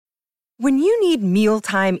When you need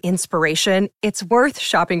mealtime inspiration, it's worth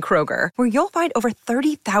shopping Kroger, where you'll find over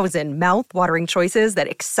 30,000 mouth-watering choices that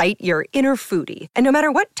excite your inner foodie. And no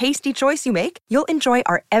matter what tasty choice you make, you'll enjoy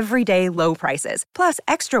our everyday low prices, plus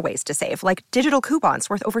extra ways to save, like digital coupons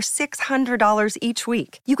worth over $600 each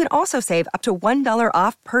week. You can also save up to $1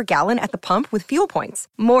 off per gallon at the pump with fuel points.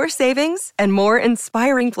 More savings and more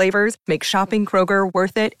inspiring flavors make shopping Kroger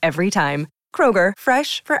worth it every time. Kroger,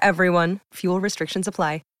 fresh for everyone. Fuel restrictions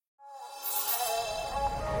apply.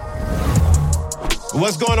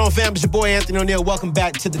 What's going on, fam? It's your boy, Anthony O'Neill. Welcome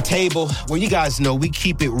back to the table, where you guys know we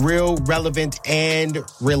keep it real, relevant, and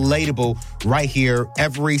relatable right here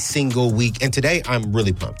every single week. And today, I'm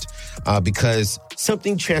really pumped because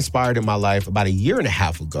something transpired in my life about 1.5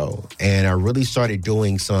 years ago, and I really started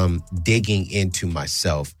doing some digging into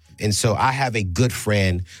myself. And so I have a good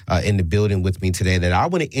friend in the building with me today that I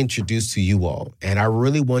want to introduce to you all. And I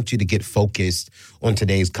really want you to get focused on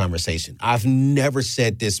today's conversation. I've never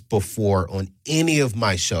said this before on any of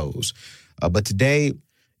my shows. But today,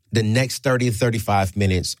 the next 30 to 35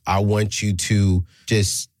 minutes, I want you to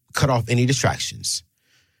just cut off any distractions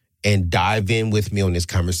and dive in with me on this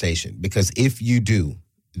conversation. Because if you do,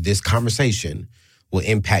 this conversation will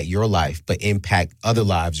impact your life, but impact other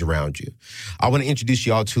lives around you. I want to introduce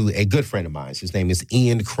y'all to a good friend of mine. His name is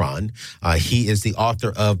Ian Cron. He is the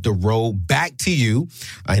author of The Road Back to You,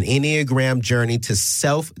 an Enneagram journey to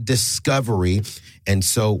self-discovery. And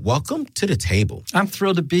so welcome to the table. I'm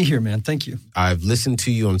thrilled to be here, man. Thank you. I've listened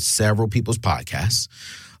to you on several people's podcasts.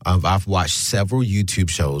 I've watched several YouTube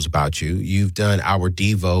shows about you. You've done our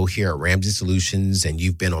Devo here at Ramsey Solutions, and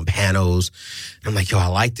you've been on panels. And I'm like, yo, I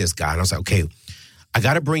like this guy. And I was like, okay, I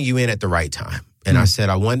got to bring you in at the right time. And I said,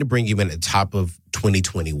 I wanted to bring you in at the top of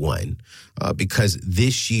 2021 because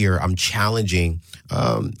this year I'm challenging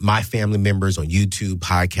my family members on YouTube,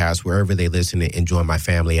 podcasts, wherever they listen and join my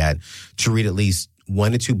family at, to read at least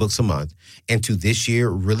 1 to 2 books a month, and to this year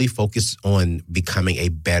really focus on becoming a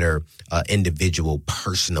better individual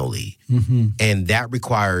personally. Mm-hmm. And that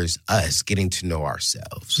requires us getting to know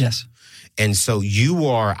ourselves. Yes. And so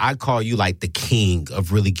I call you like the king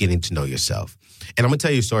of really getting to know yourself. And I'm going to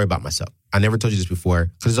tell you a story about myself. I never told you this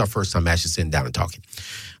before because it's our first time actually sitting down and talking.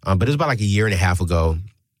 But it was about like 1.5 years ago,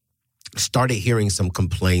 started hearing some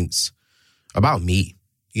complaints about me,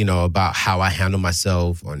 about how I handle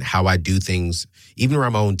myself and how I do things, even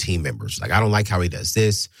around my own team members. Like, I don't like how he does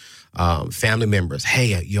this. Family members,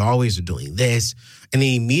 hey, you always are doing this. And then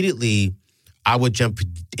immediately I would jump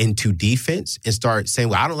into defense and start saying,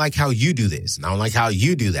 well, I don't like how you do this, and I don't like how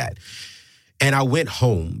you do that. And I went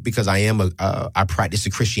home because I practice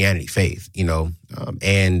the Christianity faith,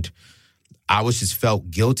 and I just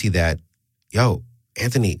felt guilty that, yo,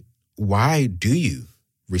 Anthony, why do you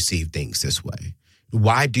receive things this way?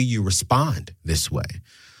 Why do you respond this way?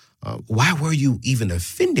 Why were you even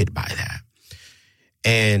offended by that?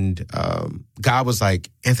 And God was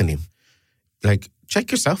like, Anthony, like,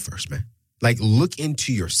 check yourself first, man. Like, look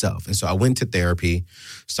into yourself. And so I went to therapy,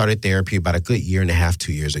 started therapy about a good 1.5 years,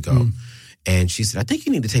 2 years ago. Mm. And she said, I think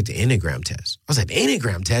you need to take the Enneagram test. I was like, the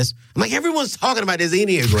Enneagram test? I'm like, everyone's talking about this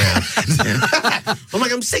Enneagram. I'm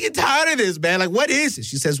like, I'm sick and tired of this, man. Like, what is it?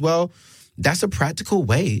 She says, well, that's a practical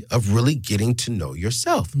way of really getting to know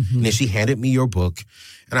yourself. Mm-hmm. And then she handed me your book.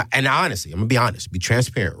 And honestly, I'm going to be honest, be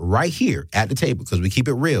transparent right here at the table because we keep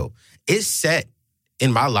it real. It's set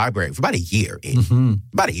in my library for about 1 year.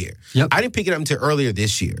 About 1 year. Yep. I didn't pick it up until earlier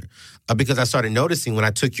this year because I started noticing when I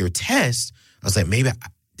took your test, I was like, maybe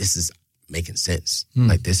this is making sense.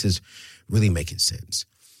 Like, this is really making sense.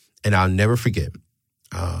 And I'll never forget,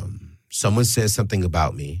 someone said something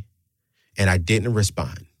about me and I didn't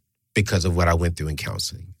respond because of what I went through in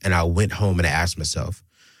counseling. And I went home and I asked myself,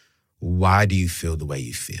 why do you feel the way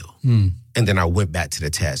you feel? And then I went back to the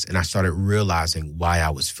test and I started realizing why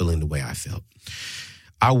I was feeling the way I felt.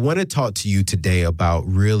 I want to talk to you today about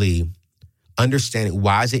really understanding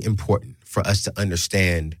why is it important for us to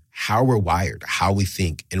understand how we're wired, how we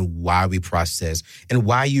think, and why we process, and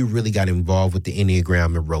why you really got involved with the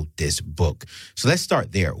Enneagram and wrote this book. So let's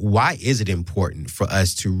start there. Why is it important for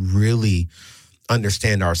us to really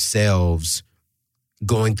understand ourselves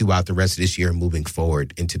going throughout the rest of this year and moving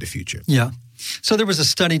forward into the future? Yeah. So there was a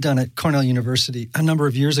study done at Cornell University a number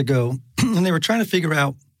of years ago, and they were trying to figure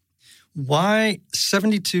out why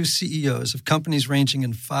 72 CEOs of companies ranging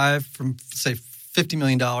in from say, $50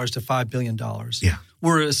 million to $5 billion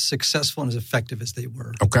were as successful and as effective as they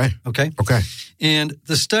were. Okay. And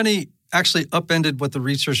the study actually upended what the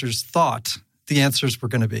researchers thought the answers were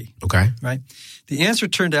going to be. Okay. Right? The answer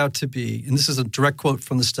turned out to be, and this is a direct quote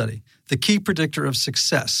from the study, the key predictor of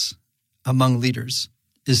success among leaders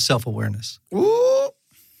is self-awareness. Ooh.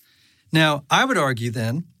 Now, I would argue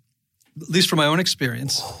then, at least from my own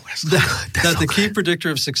experience, that the key predictor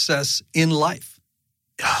of success in life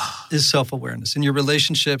is self-awareness in your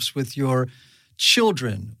relationships with your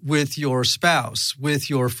children, with your spouse, with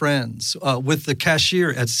your friends, with the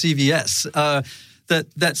cashier at CVS.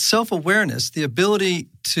 That self-awareness, the ability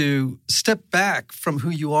to step back from who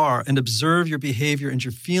you are and observe your behavior and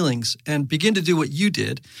your feelings and begin to do what you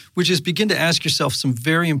did, which is begin to ask yourself some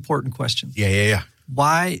very important questions. Yeah.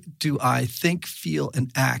 Why do I think, feel, and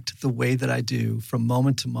act the way that I do from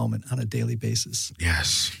moment to moment on a daily basis?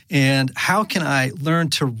 Yes. And how can I learn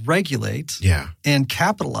to regulate and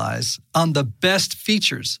capitalize on the best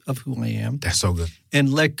features of who I am? That's so good.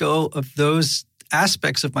 And let go of those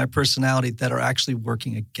aspects of my personality that are actually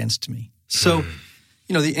working against me. So,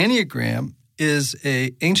 the Enneagram is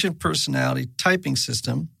an ancient personality typing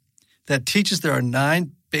system that teaches there are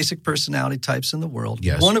 9 basic personality types in the world,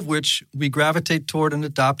 one of which we gravitate toward and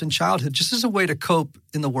adopt in childhood just as a way to cope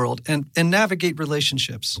in the world and navigate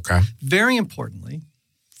relationships. Okay. Very importantly,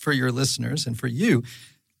 for your listeners and for you,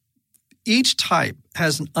 each type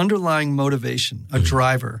has an underlying motivation, a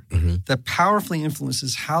driver, that powerfully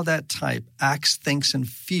influences how that type acts, thinks, and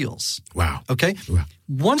feels. Wow. Okay? Wow.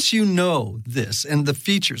 Once you know this and the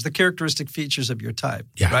features, the characteristic features of your type,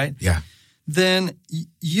 right? Yeah. Then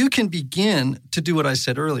you can begin to do what I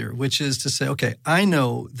said earlier, which is to say, okay, I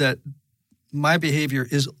know that my behavior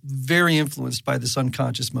is very influenced by this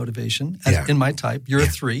unconscious motivation in my type. You're a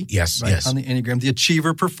 3 on the Enneagram, the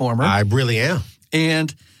achiever performer. I really am.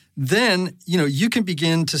 And then, you can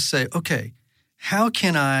begin to say, okay, how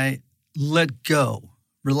can I let go,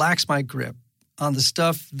 relax my grip on the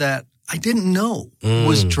stuff that I didn't know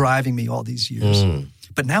was driving me all these years?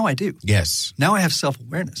 But now I do. Yes. Now I have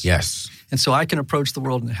self-awareness. Yes. And so I can approach the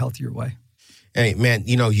world in a healthier way. Hey, man,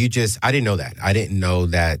 I didn't know that. I didn't know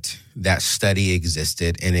that study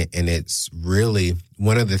existed. And it's really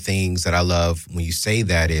one of the things that I love when you say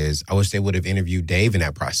that is I wish they would have interviewed Dave in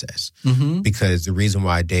that process. Because the reason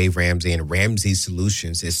why Dave Ramsey and Ramsey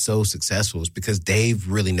Solutions is so successful is because Dave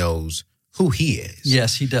really knows who he is.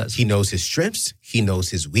 Yes, he does. He knows his strengths. He knows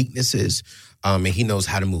his weaknesses. And he knows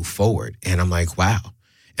how to move forward. And I'm like, wow.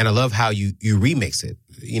 And I love how you remix it.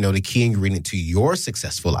 The key ingredient to your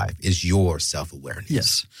successful life is your self-awareness.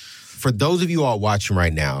 Yes. For those of you all watching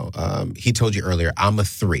right now, he told you earlier, I'm a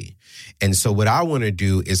 3. And so what I want to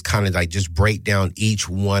do is kind of like just break down each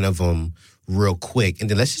one of them real quick. And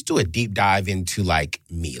then let's just do a deep dive into like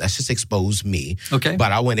me. Let's just expose me. Okay.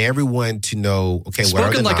 But I want everyone to know, okay, Spoken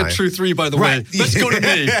where are the like 9? a true 3, by the way. Let's go to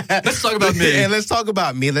me. Let's talk about me. And let's talk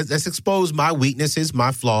about me. Let's expose my weaknesses,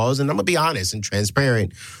 my flaws, and I'm going to be honest and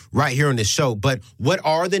transparent right here on this show. But what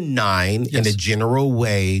are the 9 in a general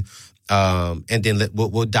way? And then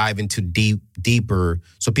we'll dive into deeper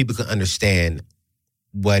so people can understand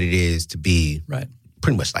what it is to be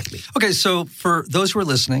pretty much like me. Okay, so for those who are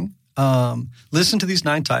listening, listen to these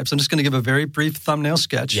 9 types. I'm just going to give a very brief thumbnail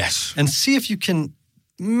sketch. Yes. And see if you can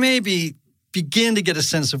maybe begin to get a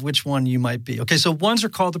sense of which one you might be. Okay, so ones are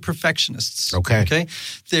called the perfectionists. Okay.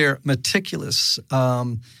 They're meticulous.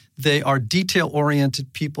 They are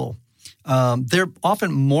detail-oriented people. They're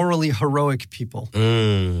often morally heroic people.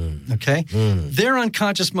 Okay? Their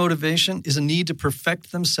unconscious motivation is a need to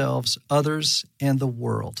perfect themselves, others, and the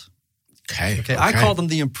world. Okay. I call them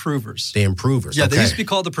the improvers. The improvers. Yeah, they used to be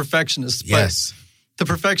called the perfectionists. But the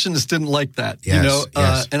perfectionists didn't like that.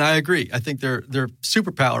 Yes. And I agree. I think their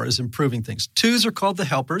superpower is improving things. 2s are called the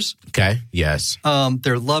helpers. Okay. Yes.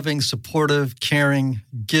 They're loving, supportive, caring,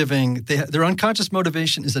 giving. Their unconscious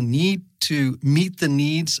motivation is a need to meet the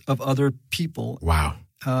needs of other people. Wow.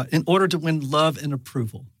 In order to win love and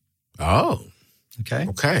approval. Oh. Okay.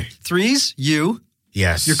 3s, you.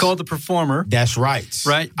 Yes. You're called the performer. That's right.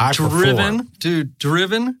 Right? I driven. perform. Dude,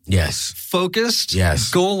 driven. Yes. Focused. Yes.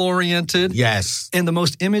 Goal-oriented. Yes. And the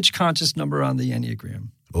most image-conscious number on the Enneagram.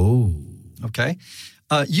 Oh. Okay?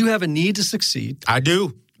 You have a need to succeed. I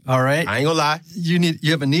do. All right? I ain't gonna lie.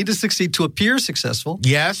 You have a need to succeed, to appear successful.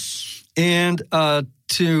 Yes. And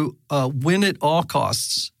to win at all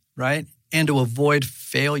costs, right? And to avoid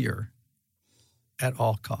failure at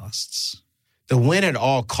all costs. The win at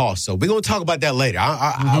all costs. So we're going to talk about that later.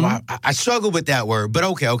 I struggle with that word, but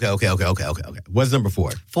okay. What's number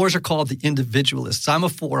 4? 4s are called the individualists. I'm a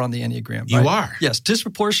 4 on the Enneagram. You are? Yes,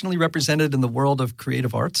 disproportionately represented in the world of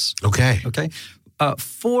creative arts. Okay.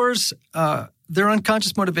 4s, their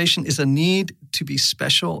unconscious motivation is a need to be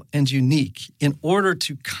special and unique in order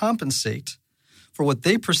to compensate for what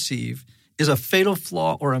they perceive is a fatal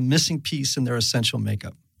flaw or a missing piece in their essential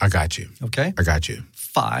makeup. I got you. Okay? I got you.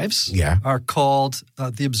 fives Yeah. are called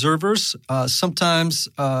the observers. Sometimes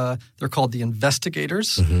they're called the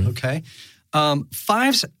investigators, okay?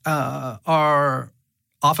 Fives are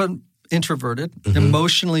often introverted,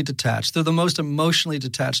 emotionally detached. They're the most emotionally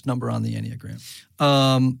detached number on the Enneagram.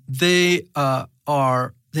 They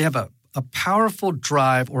have a powerful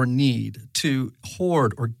drive or need to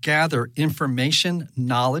hoard or gather information,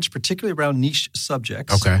 knowledge, particularly around niche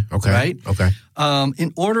subjects. Okay. Right? Okay.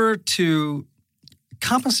 In order to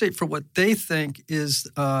compensate for what they think is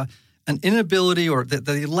an inability or that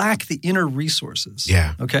they lack the inner resources.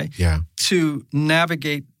 Yeah. Okay. Yeah. To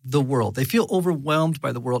navigate the world. They feel overwhelmed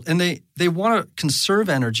by the world, and they want to conserve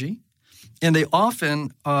energy, and they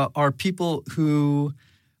often are people who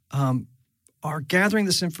are gathering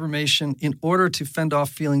this information in order to fend off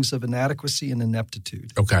feelings of inadequacy and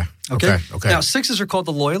ineptitude. Okay. Now, sixes are called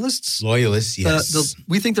the loyalists. Loyalists, yes.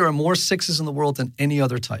 We think there are more sixes in the world than any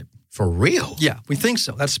other type. For real? Yeah, we think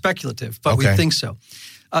so. That's speculative, but we think so.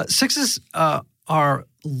 Sixes are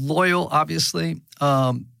loyal, obviously.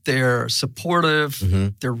 They're supportive.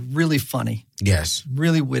 They're really funny. Yes.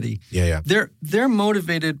 Really witty. Yeah. They're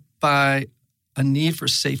motivated by a need for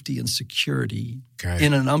safety and security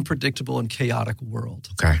in an unpredictable and chaotic world.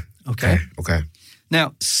 Okay.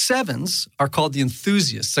 Now, sevens are called the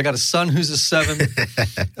enthusiasts. I got a son who's a seven,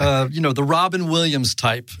 the Robin Williams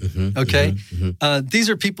type, okay? These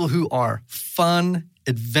are people who are fun,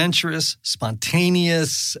 adventurous,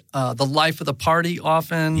 spontaneous, the life of the party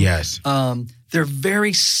often. Yes. They're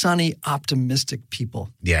very sunny, optimistic people.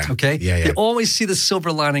 Yeah. Okay? Yeah. They always see the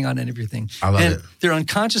silver lining on everything. I love it. Their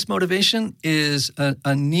unconscious motivation is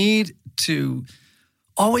a need to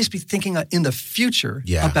always be thinking in the future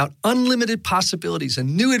about unlimited possibilities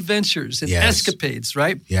and new adventures and escapades,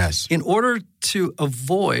 right? Yes. In order to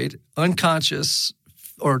avoid unconscious,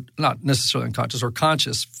 or not necessarily unconscious, or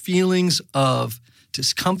conscious feelings of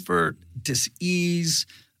discomfort, dis-ease,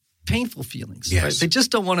 painful feelings. Yes. Right? They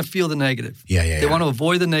just don't want to feel the negative. They want to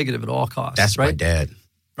avoid the negative at all costs. That's right? my dad.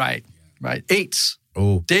 Right. Eights.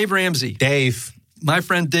 Oh, Dave Ramsey. My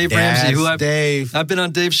friend Dave That's Ramsey, who I've been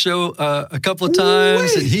on Dave's show a couple of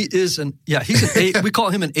times, and he is he's an 8. We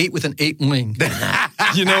call him an 8 with an 8 wing.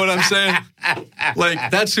 You know what I'm saying?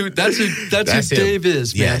 Like that's who Dave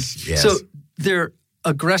is, man. Yes. So they're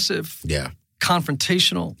aggressive,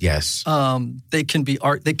 confrontational. Yes. They can be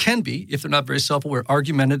if they're not very self-aware,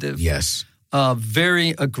 argumentative. Yes.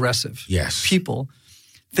 Very aggressive. Yes. People.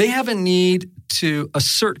 They have a need to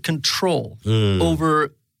assert control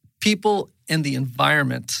over people and the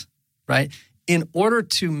environment, right? In order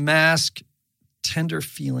to mask tender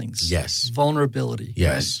feelings, vulnerability.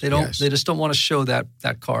 Yes, right? They just don't want to show that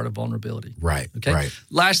card of vulnerability. Right. Okay. Right.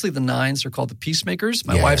 Lastly, the nines are called the peacemakers.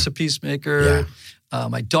 My wife's a peacemaker.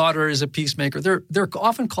 My daughter is a peacemaker. They're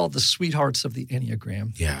often called the sweethearts of the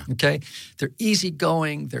Enneagram. Yeah. Okay. They're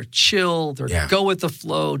easygoing. They're chill. They're go with the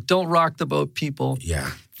flow. Don't rock the boat people.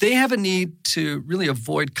 Yeah. They have a need to really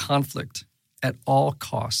avoid conflict at all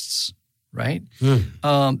costs. Right?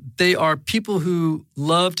 They are people who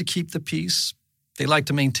love to keep the peace. They like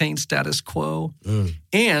to maintain status quo.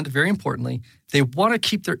 And, very importantly, they want to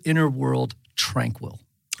keep their inner world tranquil.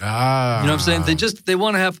 You know what I'm saying? They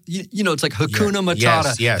want to have, it's like Hakuna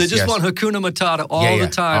Matata. They just want Hakuna Matata all the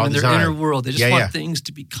time in their inner world. They just want things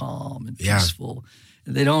to be calm and peaceful.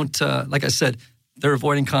 And they don't, like I said, they're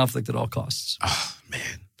avoiding conflict at all costs. Oh, man.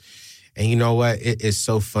 And you know what? It is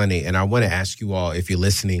so funny. And I want to ask you all, if you're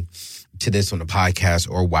listening to this on the podcast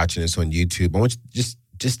or watching this on YouTube, I want you to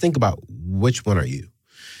just think about which one are you.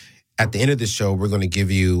 At the end of the show, we're going to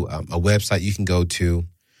give you a website you can go to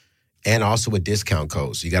and also a discount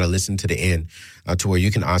code. So you got to listen to the end to where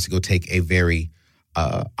you can also go take a very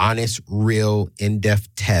honest, real,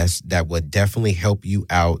 in-depth test that would definitely help you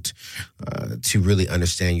out to really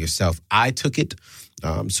understand yourself. I took it,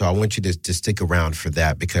 so I want you to stick around for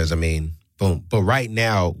that because, boom. But right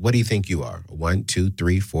now, what do you think you are? 1, 2,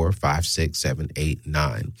 3, 4, 5, 6, 7, 8,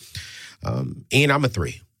 9. Ian, I'm a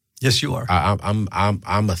 3. Yes, you are.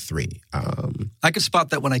 I'm a 3. I could spot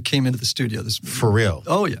that when I came into the studio this morning. For real?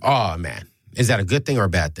 Oh, yeah. Oh, man. Is that a good thing or a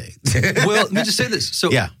bad thing? Well, let me just say this. So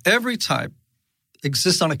every type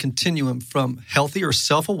exists on a continuum from healthy or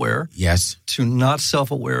self-aware to not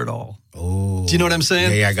self-aware at all. Oh. Do you know what I'm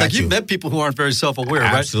saying? Yeah, I got you. You've met people who aren't very self-aware,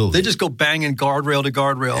 right? Absolutely. They just go banging guardrail to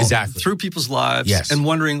guardrail through people's lives and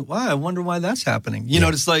wondering, I wonder why that's happening. You know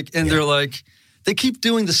what it's like? And they're like, they keep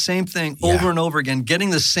doing the same thing over and over again, getting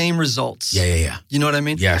the same results. Yeah. You know what I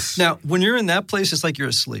mean? Yes. Now, when you're in that place, it's like you're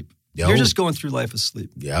asleep. You're just going through life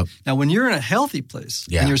asleep. Yep. Now, when you're in a healthy place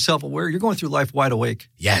and you're self-aware, you're going through life wide awake.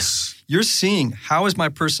 Yes. You're seeing, how is my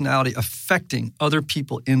personality affecting other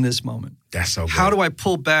people in this moment? That's so good. How do I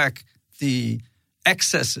pull back the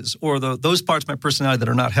excesses or those parts of my personality that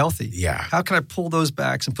are not healthy? Yeah. How can I pull those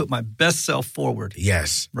back and put my best self forward?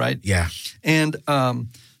 Yes. Right? Yeah. And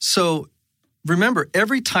so remember,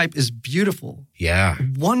 every type is beautiful. Yeah.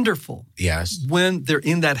 Wonderful. Yes. When they're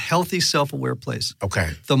in that healthy, self-aware place.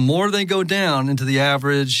 Okay. The more they go down into the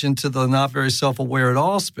average, into the not very self-aware at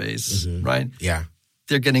all space, right? Yeah.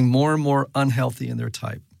 They're getting more and more unhealthy in their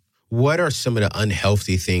type. What are some of the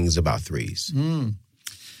unhealthy things about threes?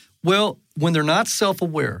 Well, when they're not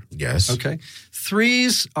self-aware. Yes. Okay.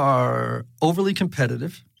 Threes are overly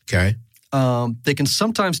competitive. Okay. They can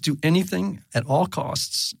sometimes do anything at all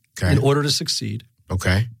costs Okay. in order to succeed.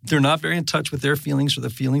 Okay. They're not very in touch with their feelings or the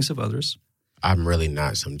feelings of others. I'm really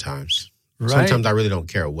not sometimes. Right. Sometimes I really don't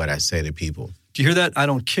care what I say to people. Do you hear that? I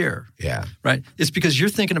don't care. Yeah. Right? It's because you're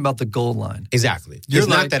thinking about the goal line. Exactly. You're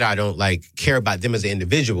It's like- not that I don't care about them as an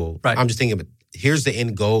individual. Right. I'm just thinking, but here's the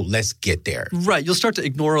end goal. Let's get there. Right. You'll start to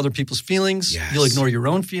ignore other people's feelings. Yes. You'll ignore your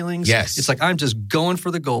own feelings. Yes. It's like, I'm just going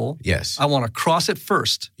for the goal. Yes. I want to cross it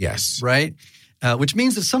first. Yes. Right? Which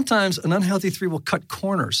means that sometimes an unhealthy three will cut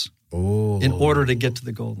corners in order to get to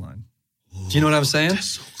the goal line. Do you know what I'm saying?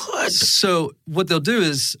 That's so good. So what they'll do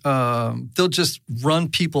is they'll just run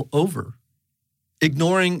people over,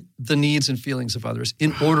 ignoring the needs and feelings of others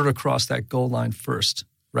in order to cross that goal line first,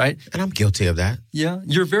 right? And I'm guilty of that. Yeah.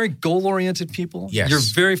 You're very goal-oriented people. Yes. You're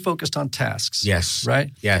very focused on tasks. Yes. Right?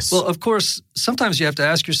 Yes. Well, of course, sometimes you have to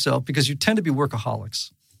ask yourself, because you tend to be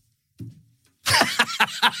workaholics.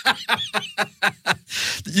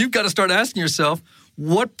 You've got to start asking yourself,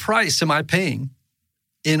 what price am I paying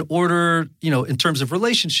in order, in terms of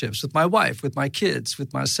relationships with my wife, with my kids,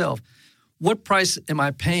 with myself? What price am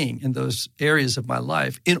I paying in those areas of my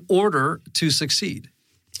life in order to succeed?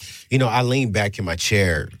 I leaned back in my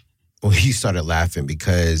chair when he started laughing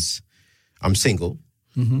because I'm single.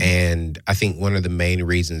 And I think one of the main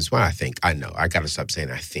reasons, I got to stop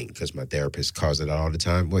saying I think because my therapist calls it out all the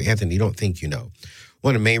time. Well, Anthony, you don't think you know.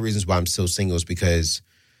 One of the main reasons why I'm still single is because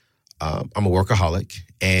I'm a workaholic.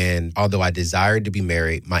 And although I desire to be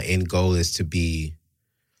married, my end goal is to be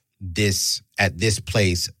at this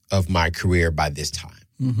place of my career by this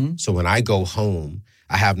time. So when I go home,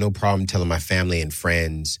 I have no problem telling my family and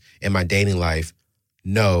friends in my dating life,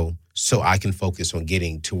 no, so I can focus on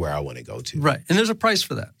getting to where I want to go to. Right. And there's a price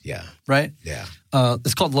for that. Yeah. Right? Yeah.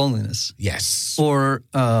 It's called loneliness. Yes. Or,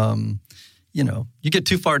 you get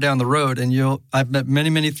too far down the road and I've met many,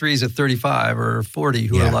 many threes at 35 or 40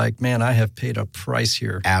 who are like, man, I have paid a price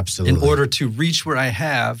here. Absolutely. In order to reach where I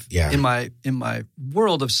have Yeah. in my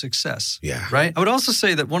world of success. Yeah. Right? I would also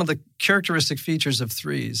say that one of the characteristic features of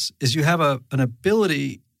threes is you have an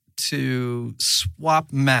ability to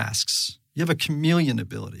swap masks. You have a chameleon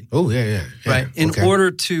ability. Oh, yeah. Right? In Okay.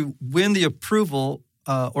 order to win the approval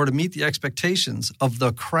or to meet the expectations of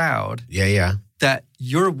the crowd Yeah. that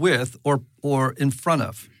you're with or in front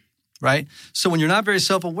of, right? So when you're not very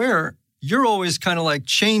self-aware, you're always kind of like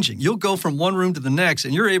changing. You'll go from one room to the next,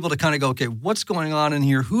 and you're able to kind of go, okay, what's going on in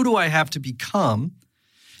here? Who do I have to become?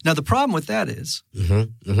 Now, the problem with that is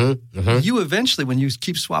you eventually, when you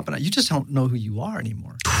keep swapping out, you just don't know who you are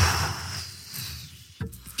anymore.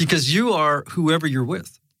 Because you are whoever you're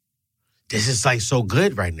with. This is so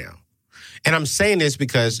good right now. And I'm saying this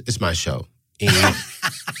because it's my show. And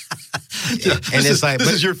This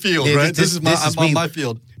is your field, right? This is my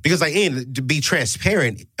field. Because Ian, to be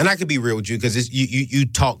transparent, and I can be real with you because you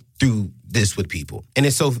talk through this with people. And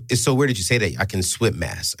it's so weird that you say that I can switch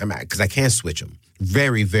masks. Because I can switch them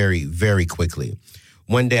very, very, very quickly.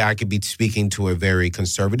 One day I could be speaking to a very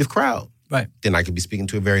conservative crowd. Right. Then I could be speaking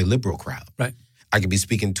to a very liberal crowd. Right. I could be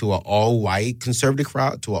speaking to an all-white conservative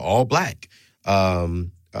crowd, to an all-black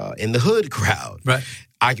in the hood crowd. Right.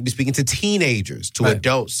 I could be speaking to teenagers, to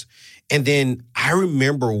adults. And then I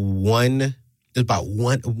remember about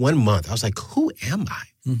one month, I was like, who am I?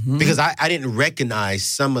 Because I didn't recognize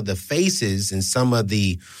some of the faces and some of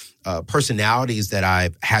the personalities that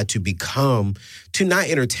I've had to become to not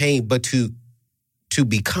entertain, but to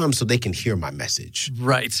become so they can hear my message.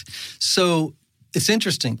 Right. So it's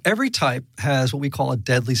interesting. Every type has what we call a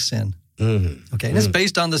deadly sin. Okay. And it's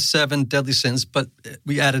based on the 7 deadly sins, but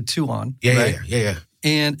we added 2 on. Yeah.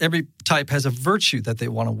 And every type has a virtue that they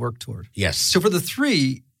want to work toward. Yes. So for the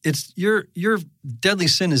 3, it's your deadly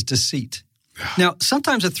sin is deceit. Now,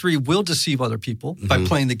 sometimes a 3 will deceive other people by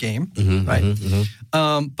playing the game, right?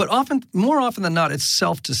 But more often than not, it's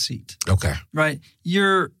self-deceit. Okay. Right?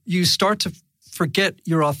 You start to forget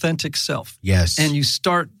your authentic self. Yes. And you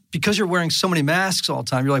start because you're wearing so many masks all the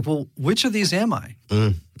time, you're like, well, which of these am I?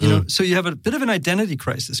 You know, so you have a bit of an identity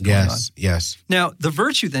crisis going on. Yes. Now, the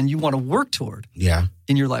virtue then you want to work toward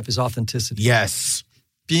in your life is authenticity. Yes.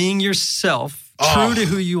 Being yourself, true to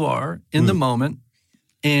who you are in the moment,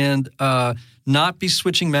 and not be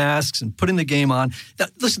switching masks and putting the game on.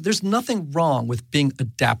 Listen, there's nothing wrong with being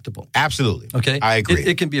adaptable. Absolutely. Okay? I agree.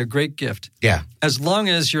 It can be a great gift. Yeah. As long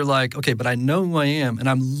as you're like, okay, but I know who I am, and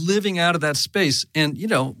I'm living out of that space. And, you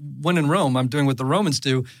know, when in Rome, I'm doing what the Romans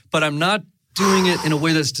do, but I'm not doing it in a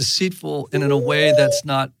way that's deceitful and in a way that's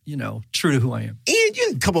not, you know, true to who I am. Ian, you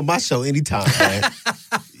can come on my show anytime, man.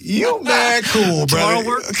 You mad cool,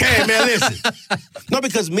 brother. Okay, man, listen. No,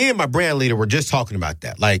 because me and my brand leader were just talking about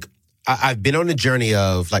that. Like, I've been on a journey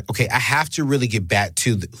of like, okay, I have to really get back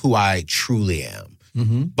to who I truly am.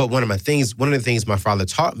 But one of the things my father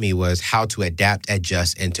taught me was how to adapt,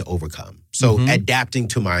 adjust, and to overcome. So adapting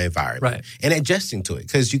to my environment and adjusting to it,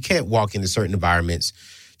 because you can't walk into certain environments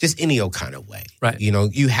just any old kind of way. Right. You know,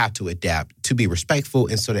 you have to adapt to be respectful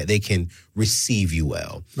and so that they can receive you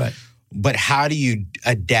well. Right. But how do you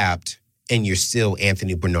adapt and you're still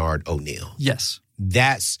Anthony Bernard O'Neill? Yes.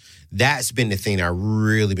 That's been the thing I've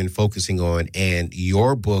really been focusing on. And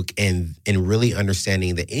your book and really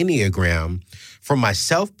understanding the Enneagram for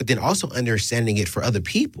myself, but then also understanding it for other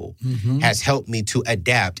people has helped me to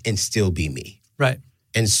adapt and still be me. Right.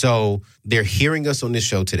 And so they're hearing us on this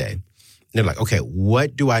show today. They're like, okay,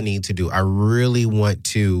 what do I need to do? I really want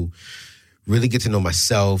to really get to know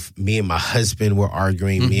myself. Me and my husband were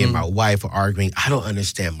arguing. Me and my wife were arguing. I don't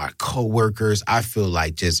understand my coworkers. I feel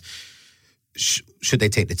like just, should they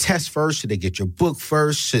take the test first? Should they get your book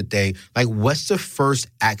first? Should they, like, what's the first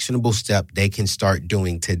actionable step they can start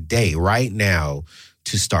doing today, right now,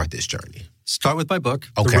 to start this journey? Start with my book,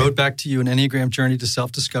 Okay. The Road Back to You, an Enneagram Journey to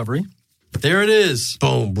Self-Discovery. There it is.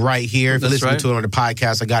 Boom, right here. If you're listening to it on the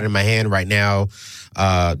podcast, I got it in my hand right now.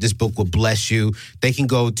 This book will bless you. They can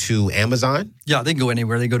go to Amazon. Yeah, they can go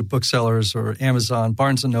anywhere. They go to booksellers or Amazon,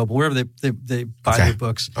 Barnes & Noble, wherever they buy their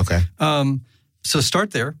books. Okay. So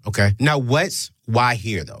start there. Okay. Now, why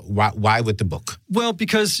here, though? Why with the book? Well,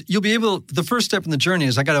 because you'll be able, the first step in the journey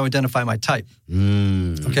is I got to identify my type.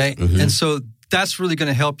 Okay? And so that's really going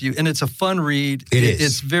to help you. And it's a fun read. It is.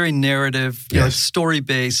 It's very narrative. You know, it's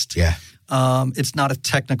story-based. Yeah. It's not a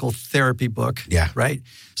technical therapy book. Yeah. Right?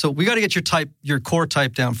 So we got to get your core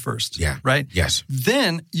type down first. Yeah. Right? Yes.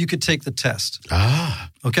 Then you could take the test.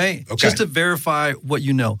 Okay? Okay. Just to verify what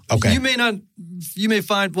you know. Okay. You may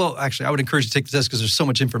find, well, actually, I would encourage you to take the test because there's so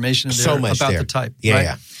much information in there So much about there. the type. Yeah, right?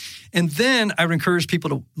 yeah. And then I would encourage people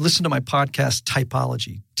to listen to my podcast,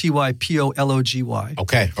 Typology, Typology.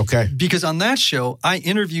 Okay. Because on that show, I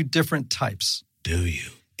interview different types. Do you?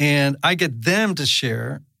 And I get them to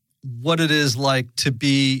share what it is like to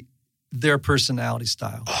be their personality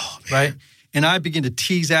style, right? And I begin to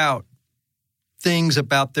tease out things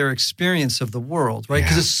about their experience of the world, right?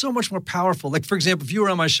 Because it's so much more powerful. Like, for example, if you were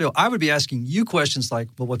on my show, I would be asking you questions like,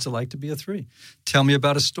 well, what's it like to be a 3? Tell me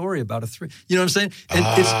about a story about a 3. You know what I'm saying?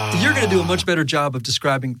 And you're going to do a much better job of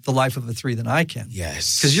describing the life of a 3 than I can.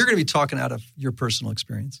 Yes. Because you're going to be talking out of your personal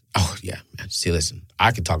experience. Oh, yeah, man. See, listen,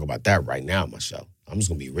 I can talk about that right now on my show. I'm just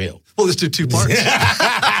going to be real. Well, let's do 2 parts.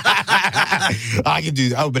 I can do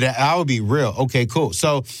that, but I will be real. Okay, cool.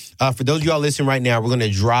 So for those of y'all listening right now, we're going to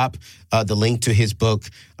drop the link to his book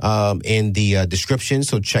in the description,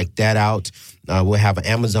 so check that out. We'll have an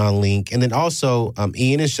Amazon link. And then also,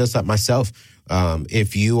 Ian is just like myself.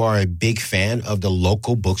 If you are a big fan of the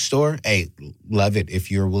local bookstore, hey, love it. If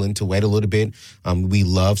you're willing to wait a little bit, we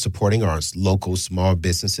love supporting our local small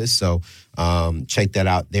businesses. So check that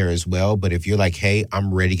out there as well. But if you're like, hey,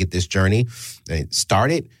 I'm ready to get this journey,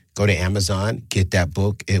 start it. Go to Amazon, get that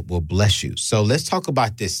book. It will bless you. So let's talk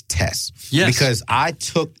about this test. Yes. Because I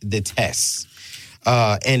took the test.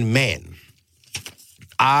 And man,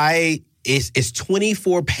 it's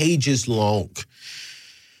 24 pages long.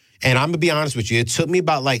 And I'm going to be honest with you, it took me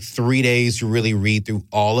about like 3 days to really read through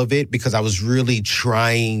all of it because I was really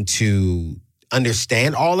trying to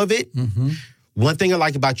understand all of it. One thing I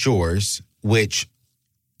like about yours, which,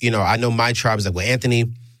 you know, I know my tribe is like, well,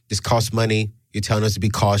 Anthony, this costs money. You're telling us to be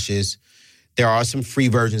cautious. There are some free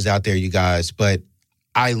versions out there, you guys, but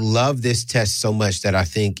I love this test so much that I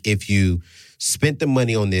think if you spent the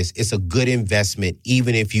money on this, it's a good investment,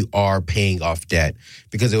 even if you are paying off debt,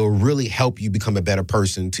 because it will really help you become a better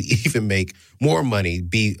person to even make more money,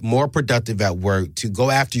 be more productive at work, to go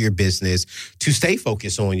after your business, to stay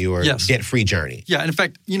focused on your debt-free journey. Yeah, and in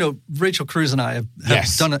fact, you know, Rachel Cruz and I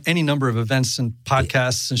have done any number of events and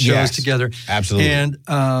podcasts and shows together. Absolutely.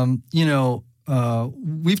 And, you know,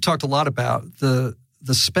 we've talked a lot about the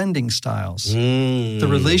the spending styles, the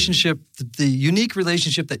relationship, the unique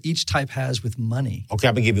relationship that each type has with money. Okay,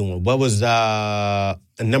 I'm going to give you one. What was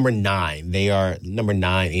number 9? They are number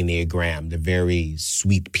 9 Enneagram, the very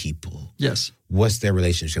sweet people. Yes. What's their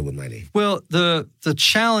relationship with money? Well, the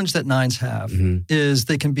challenge that 9s have is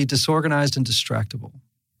they can be disorganized and distractible.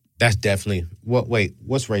 That's definitely... Wait,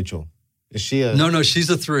 what's Rachel? Is she a... No, she's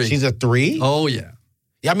a 3. She's a 3? Oh, yeah.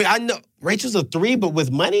 Yeah, I mean, I know Rachel's a 3, but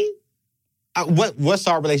with money? What's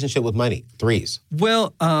our relationship with money? 3s.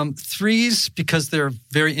 Well, 3s, because they're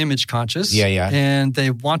very image conscious. Yeah. And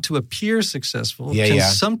they want to appear successful. Yeah.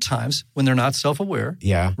 Sometimes, when they're not self-aware.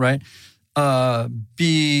 Yeah. Right?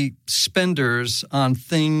 Be spenders on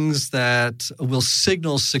things that will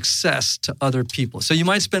signal success to other people. So you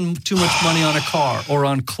might spend too much money on a car or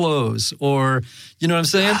on clothes or, you know what I'm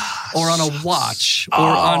saying? Or on a watch or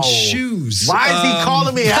on shoes. Why is he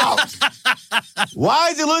calling me out? Why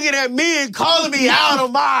is he looking at me and calling me out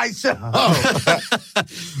on my show?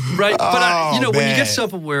 Right. But, when you man. get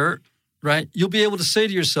self-aware, right, you'll be able to say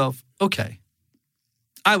to yourself, okay,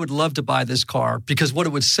 I would love to buy this car because what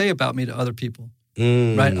it would say about me to other people,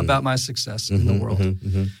 right, about my success in the world.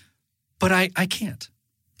 But I can't,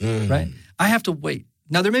 right? I have to wait.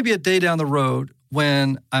 Now, there may be a day down the road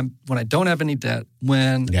when I don't have any debt,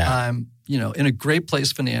 when I'm, in a great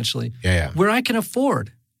place financially, where I can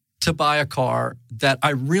afford to buy a car that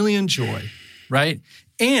I really enjoy, right?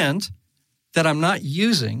 And that I'm not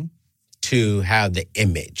using to have the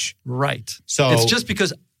image. Right. So it's just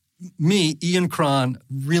because me, Ian Cron,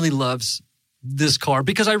 really loves this car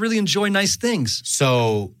because I really enjoy nice things.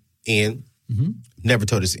 So, Ian, never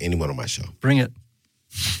told this to anyone on my show. Bring it.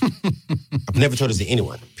 I've never told this to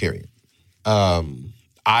anyone, period.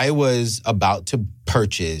 I was about to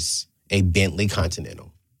purchase a Bentley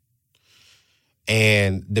Continental.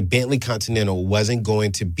 And the Bentley Continental wasn't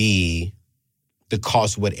going to be the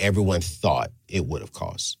cost of what everyone thought it would have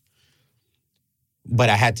cost. But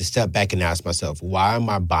I had to step back and ask myself, why am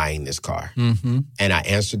I buying this car? And I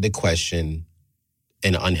answered the question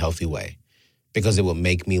in an unhealthy way because it would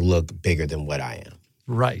make me look bigger than what I am.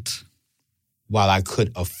 Right. While I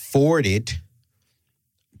could afford it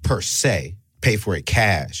per se, pay for it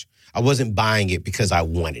cash, I wasn't buying it because I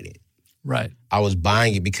wanted it. Right. I was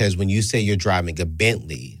buying it because when you say you're driving a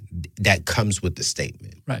Bentley, that comes with the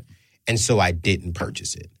statement. Right. And so I didn't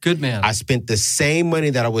purchase it. Good man. I spent the same money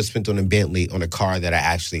that I would spend on a Bentley on a car that I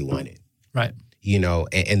actually wanted. Right.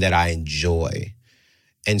 And that I enjoy.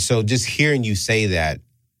 And so just hearing you say that,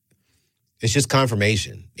 it's just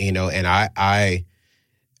confirmation, and I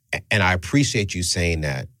appreciate you saying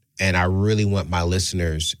that. And I really want my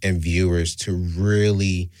listeners and viewers to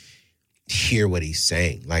really hear what he's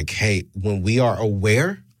saying. Like, hey, when we are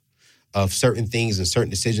aware of certain things and certain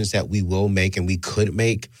decisions that we will make and we could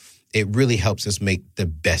make, it really helps us make the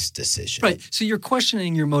best decision. Right. So you're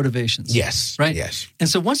questioning your motivations. Yes. Right? Yes. And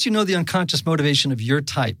so once you know the unconscious motivation of your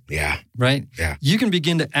type, right? Yeah. You can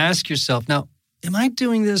begin to ask yourself, now, am I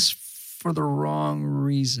doing this for the wrong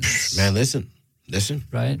reasons? Man, listen.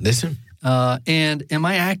 Right? Listen. And am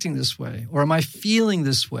I acting this way? Or am I feeling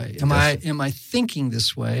this way? Am I thinking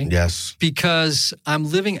this way? Yes. Because I'm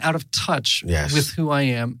living out of touch with who I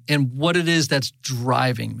am and what it is that's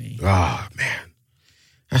driving me. Oh, man.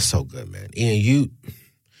 That's so good, man. Ian,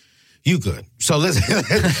 you good. So let's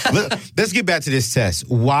get back to this test.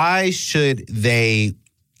 Why should they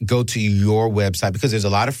go to your website? Because there's a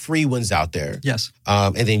lot of free ones out there. Yes.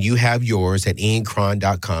 And then you have yours at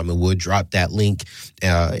iancron.com, and we'll drop that link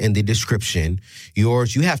in the description.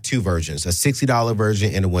 Yours, you have 2 versions, a $60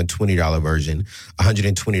 version and a $120 version,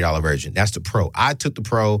 $120 version. That's the Pro. I took the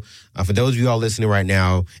Pro. For those of you all listening right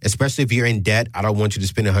now, especially if you're in debt, I don't want you to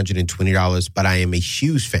spend $120, but I am a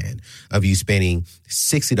huge fan of you spending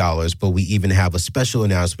 $60. But we even have a special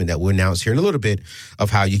announcement that we'll announce here in a little bit of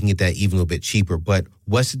how you can get that even a little bit cheaper. But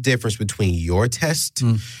what's the difference between your test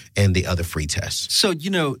and the other free tests? So,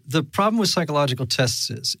 the problem with psychological tests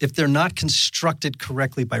is if they're not constructed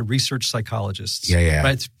correctly by research psychologists,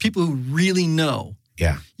 right? People who really know.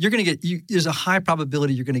 Yeah. You're going to get, there's a high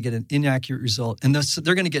probability you're going to get an inaccurate result. And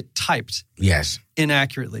they're going to get typed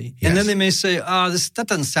inaccurately. Yes. And then they may say, that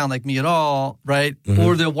doesn't sound like me at all, right?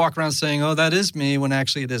 Or they'll walk around saying, that is me, when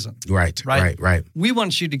actually it isn't. Right. We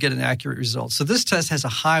want you to get an accurate result. So this test has a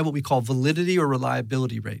high, what we call validity or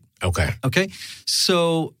reliability rate. Okay.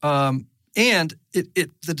 So, and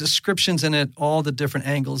the descriptions in it, all the different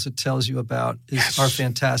angles it tells you about are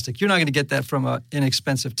fantastic. You're not going to get that from an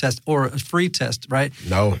inexpensive test or a free test, right?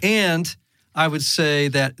 No. And I would say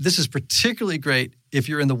that this is particularly great if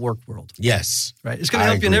you're in the work world. Yes. Right? It's going to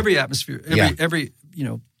help you in every atmosphere, every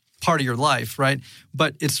part of your life, right?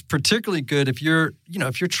 But it's particularly good if you're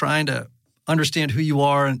trying to understand who you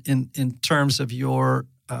are in terms of your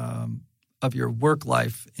work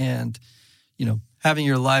life and, having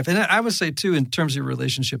your life. And I would say, too, in terms of your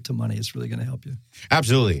relationship to money, it's really going to help you.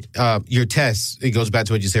 Absolutely. Your test, it goes back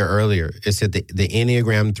to what you said earlier. It said the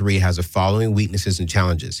Enneagram 3 has the following weaknesses and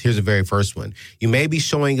challenges. Here's the very first one. You may be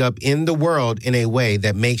showing up in the world in a way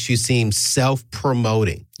that makes you seem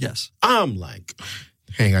self-promoting. Yes. I'm like,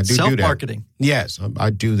 hey, I do that. Self-marketing. Yes,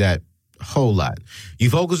 I do that a whole lot.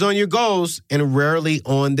 You focus on your goals and rarely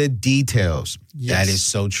on the details. Yes. That is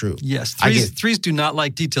so true. Yes. Threes do not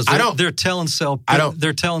like details. They're tell and sell.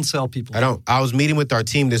 They're tell and sell people. I don't. I was meeting with our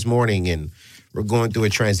team this morning and we're going through a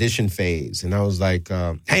transition phase. And I was like,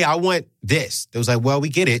 hey, I want this. They was like, well, we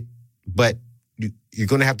get it, but you're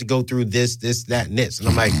going to have to go through this, that, and this. And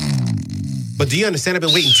I'm like, but do you understand? I've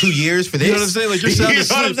been waiting 2 years for this. You know what I'm saying? Like, you're sound asleep.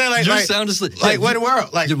 You know what I'm saying? You're sound asleep. Like, what in the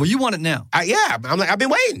world? Like, well, you want it now. Yeah. I'm like, I've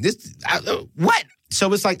been waiting. What?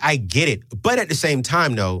 So it's like, I get it. But at the same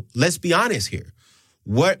time, though, let's be honest here.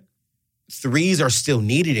 What threes are still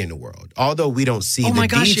needed in the world, although we don't see the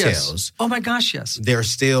details. Yes. Oh, my gosh, yes. They're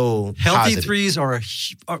still healthy positive. Threes are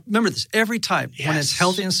remember this, every type, when it's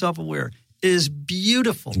healthy and self-aware, is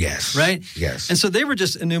beautiful. Yes. Right? Yes. And so they were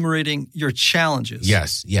just enumerating your challenges.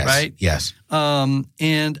 Yes. Right? Yes.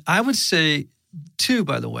 And I would say, too,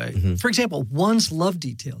 by the way, for example, ones love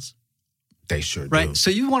details. They sure do. Right? So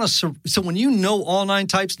you want to, so when you know all 9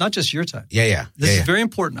 types, not just your type. Yeah. This is very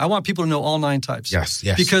important. I want people to know all 9 types. Yes.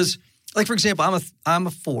 Because, like, for example, I'm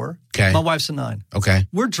a 4. Okay. My wife's a 9. Okay.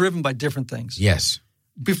 We're driven by different things. Yes.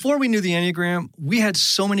 Before we knew the Enneagram, we had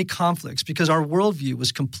so many conflicts because our worldview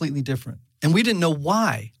was completely different. And we didn't know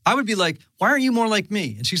why. I would be like, why aren't you more like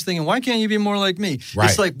me? And she's thinking, why can't you be more like me? Right.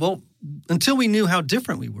 It's like, well, until we knew how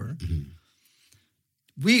different we were,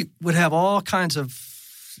 we would have all kinds of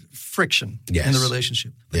friction in the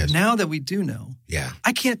relationship. But now that we do know,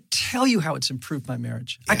 I can't tell you how it's improved my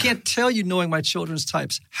marriage. I can't tell you, knowing my children's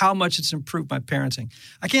types, how much it's improved my parenting.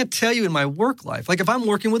 I can't tell you in my work life. Like if I'm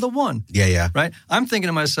working with a 1, right? I'm thinking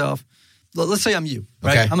to myself, let's say I'm you,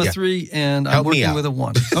 right? Okay. I'm a 3 and I'm working with a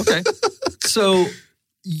 1. Okay. So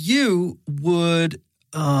you would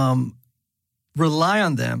rely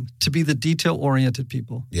on them to be the detail-oriented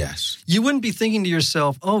people. Yes. You wouldn't be thinking to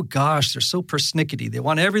yourself, oh gosh, they're so persnickety. They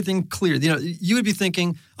want everything clear. You would be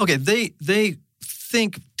thinking, okay, they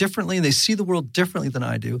think differently and they see the world differently than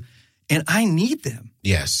I do, and I need them.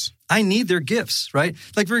 Yes. I need their gifts, right?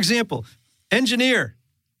 Like, for example, engineer,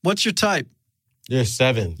 what's your type? You're a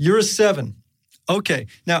 7. You're a 7. Okay.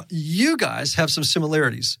 Now, you guys have some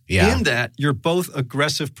similarities in that you're both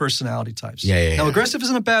aggressive personality types. Now, aggressive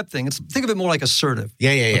isn't a bad thing. Think of it more like assertive.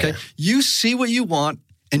 Okay. You see what you want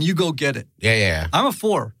and you go get it. I'm a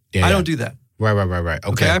 4. I don't do that. Right.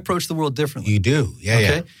 Okay. I approach the world differently. You do.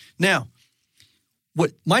 Okay. Now,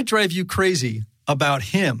 what might drive you crazy about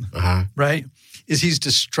him, right, is he's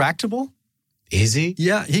distractible. Is he?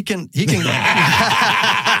 Yeah, he can. He can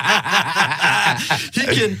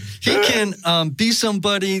be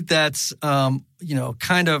somebody that's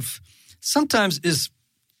kind of sometimes is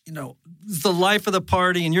the life of the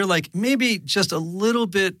party, and you're like maybe just a little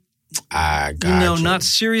bit not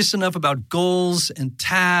serious enough about goals and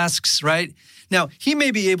tasks, right? Now, he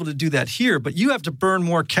may be able to do that here, but you have to burn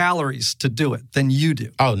more calories to do it than you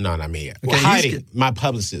do. Oh, no, not me. Okay, well, Heidi, my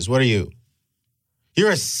publicist, what are you?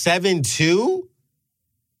 You're a 7 too?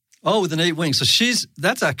 Oh, with an 8 wings. So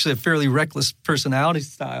that's actually a fairly reckless personality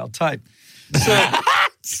style type. So,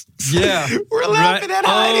 yeah. We're laughing at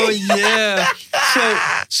Heidi. Oh, yeah.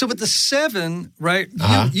 So with the 7, right,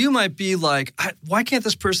 you might be like, why can't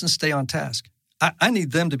this person stay on task? I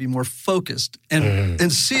need them to be more focused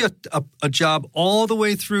and see a job all the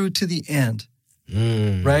way through to the end,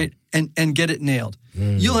 right, and get it nailed.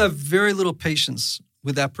 You'll have very little patience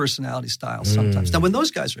with that personality style sometimes. Now, when those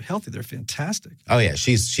guys are healthy, they're fantastic. Oh, yeah.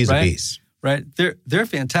 She's a beast. Right? They're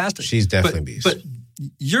fantastic. She's definitely a beast. But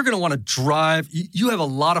you're going to want to drive. You have a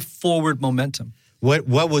lot of forward momentum. What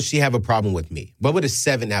will she have a problem with me? What would a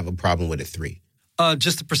 7 have a problem with a 3?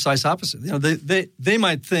 Just the precise opposite. They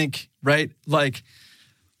might think, right, like,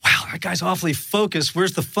 wow, that guy's awfully focused.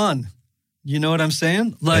 Where's the fun? You know what I'm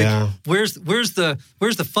saying? Like, where's the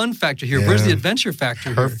fun factor here? Where's the adventure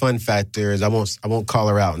factor Her here? fun factor is I won't call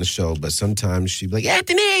her out on the show, but sometimes she'd be like,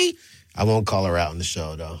 Anthony. I won't call her out on the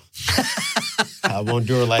show, though. I won't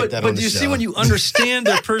do her like that on the show. But you see, when you understand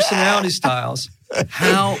their personality styles,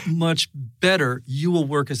 how much better you will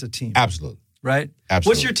work as a team. Absolutely. Right? Absolutely.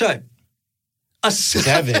 What's your type? A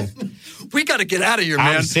 7. We got to get out of here,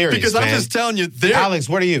 man. I'm serious, because man. I'm just telling you. Alex,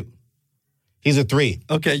 what are you? He's a 3.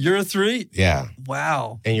 Okay, you're a 3? Yeah.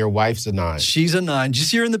 Wow. And your wife's a 9. She's a 9. Did you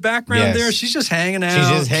see her in the background there? She's just hanging out. She's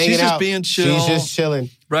just hanging out. She's just being chill. She's just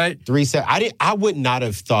chilling. Right? 3, 7. I would not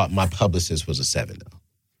have thought my publicist was a 7, though.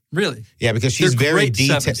 Really? Yeah, because she's very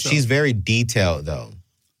detailed. She's very detailed, though.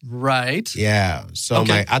 Right. Yeah. So I'm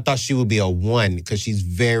like, I thought she would be a 1 because she's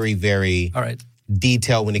very, very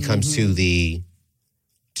detailed when it comes to the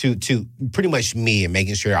to pretty much me and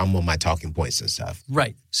making sure I'm on my talking points and stuff.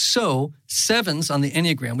 Right. So 7s on the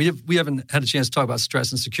Enneagram. We haven't had a chance to talk about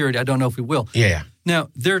stress and security. I don't know if we will. Yeah. Now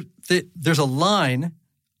there's a line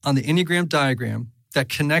on the Enneagram diagram that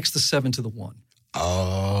connects the 7 to the 1.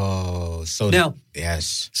 Oh, so now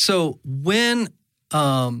yes. So when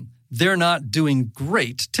they're not doing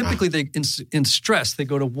great, typically they in stress they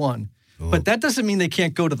go to 1, but that doesn't mean they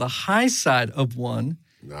can't go to the high side of 1.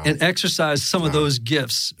 And exercise some of those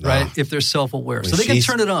gifts, right, if they're self-aware. So they can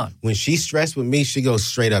turn it on. When she's stressed with me, she goes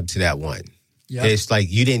straight up to that 1. Yep. It's like,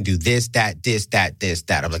 you didn't do this, that.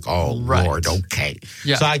 I'm like, oh, Lord, okay.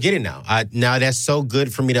 Yeah. So I get it now. Now that's so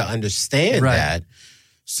good for me to understand that.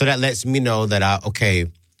 So that lets me know that,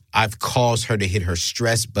 I've caused her to hit her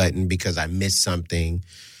stress button because I missed something.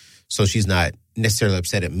 So she's not necessarily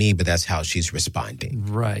upset at me, but that's how she's responding.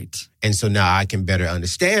 Right. And so now I can better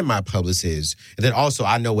understand my publicist. And then also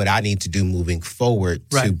I know what I need to do moving forward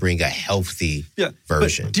to bring a healthy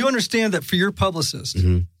version. But do you understand that for your publicist,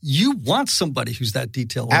 you want somebody who's that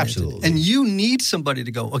detail-oriented? Absolutely. And you need somebody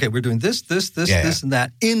to go, okay, we're doing this, and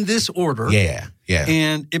that in this order. Yeah.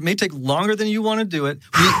 And it may take longer than you want to do it.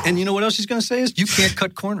 And you know what else she's going to say is, you can't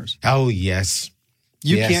cut corners. Oh, yes.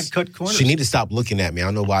 You can't cut corners. She need to stop looking at me. I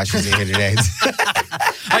don't know why she's in here today.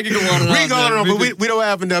 I can go on and on. We go on and on, but we don't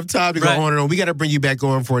have enough time to go on and on. We got to bring you back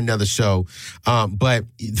on for another show. But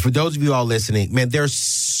for those of you all listening, man, there's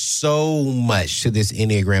so much to this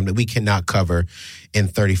Enneagram that we cannot cover in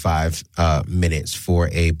 35 minutes for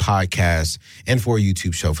a podcast and for a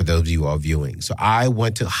YouTube show for those of you all viewing. So I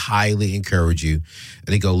want to highly encourage you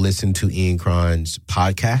to go listen to Ian Cron's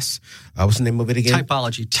podcast. What's the name of it again?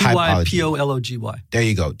 Typology. Typology. There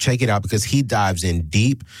you go. Check it out because he dives in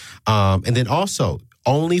deep. And then also,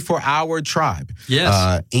 only for our tribe,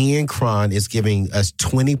 Ian Cron is giving us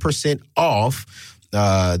 20% off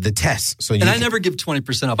the test. So I never give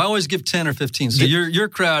 20% off. I always give 10 or 15. So your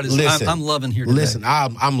crowd is, I'm loving here today. Listen,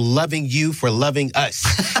 I'm loving you for loving us.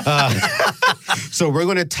 So we're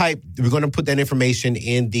going to put that information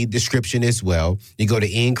in the description as well. You go to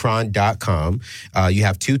iancron.com. You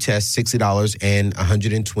have 2 tests, $60 and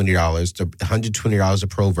 $120. The $120 a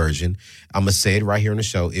pro version. I'm going to say it right here on the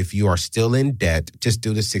show. If you are still in debt, just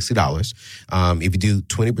do the $60. If you do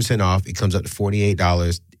 20% off, it comes up to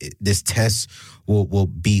 $48. This test will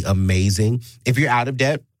be amazing. If you're out of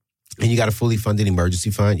debt and you got a fully funded emergency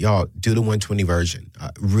fund, y'all, do the 120 version.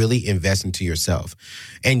 Really invest into yourself.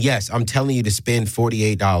 And yes, I'm telling you to spend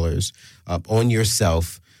 $48 on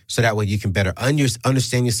yourself so that way you can better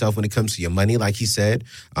understand yourself when it comes to your money, like he said,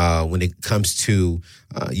 when it comes to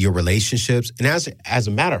your relationships. And as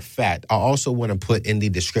a matter of fact, I also want to put in the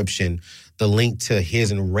description the link to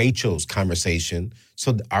his and Rachel's conversation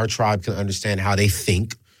so our tribe can understand how they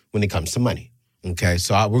think when it comes to money. Okay,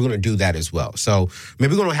 so we're going to do that as well. So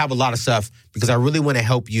maybe we're going to have a lot of stuff because I really want to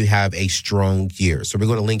help you have a strong year. So we're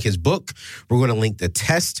going to link his book. We're going to link the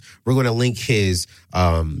test. We're going to link his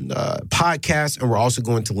podcast. And we're also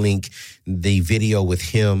going to link the video with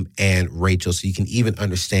him and Rachel so you can even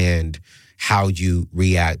understand how you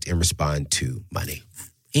react and respond to money.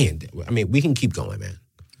 And, I mean, we can keep going, man.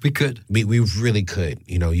 We could. We really could.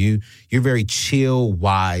 You know, you're a very chill,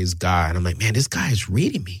 wise guy. And I'm like, man, this guy is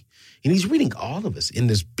reading me. And he's reading all of us in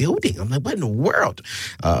this building. I'm like, what in the world?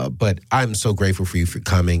 But I'm so grateful for you for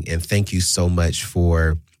coming. And thank you so much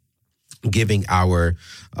for giving our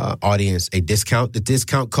audience a discount. The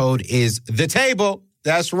discount code is The Table.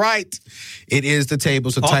 That's right. It is The Table.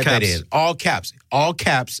 So type that in. All caps. All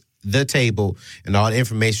caps, The Table. And all the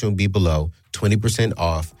information will be below. 20%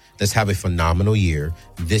 off. Let's have a phenomenal year.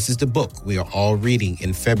 This is the book we are all reading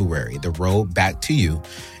in February, The Road Back to You,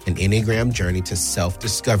 an Enneagram Journey to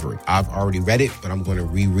Self-Discovery. I've already read it, but I'm going to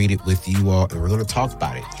reread it with you all, and we're going to talk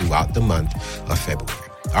about it throughout the month of February.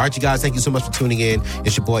 All right, you guys, thank you so much for tuning in.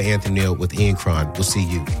 It's your boy, Anthony Neal, with Ian Cron. We'll see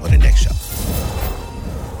you on the next show.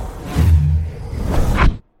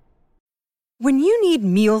 When you need need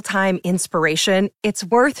mealtime inspiration, it's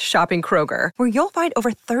worth shopping Kroger, where you'll find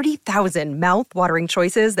over 30,000 mouth-watering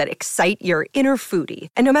choices that excite your inner foodie.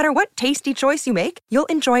 And no matter what tasty choice you make, you'll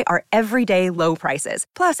enjoy our everyday low prices,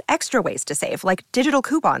 plus extra ways to save, like digital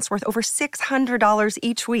coupons worth over $600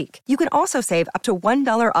 each week. You can also save up to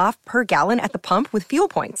 $1 off per gallon at the pump with fuel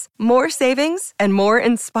points. More savings and more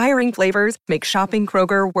inspiring flavors make shopping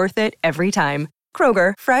Kroger worth it every time.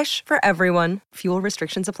 Kroger, fresh for everyone. Fuel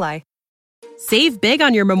restrictions apply. Save big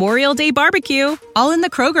on your Memorial Day barbecue, all in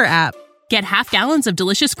the Kroger app. Get half gallons of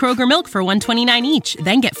delicious Kroger milk for $1.29 each.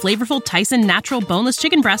 Then get flavorful Tyson natural boneless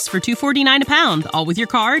chicken breasts for $2.49 a pound, all with your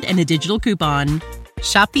card and a digital coupon.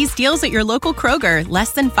 Shop these deals at your local Kroger,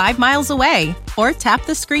 less than 5 miles away. Or tap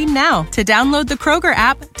the screen now to download the Kroger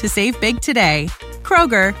app to save big today.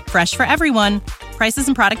 Kroger, fresh for everyone. Prices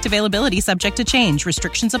and product availability subject to change.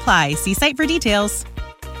 Restrictions apply. See site for details.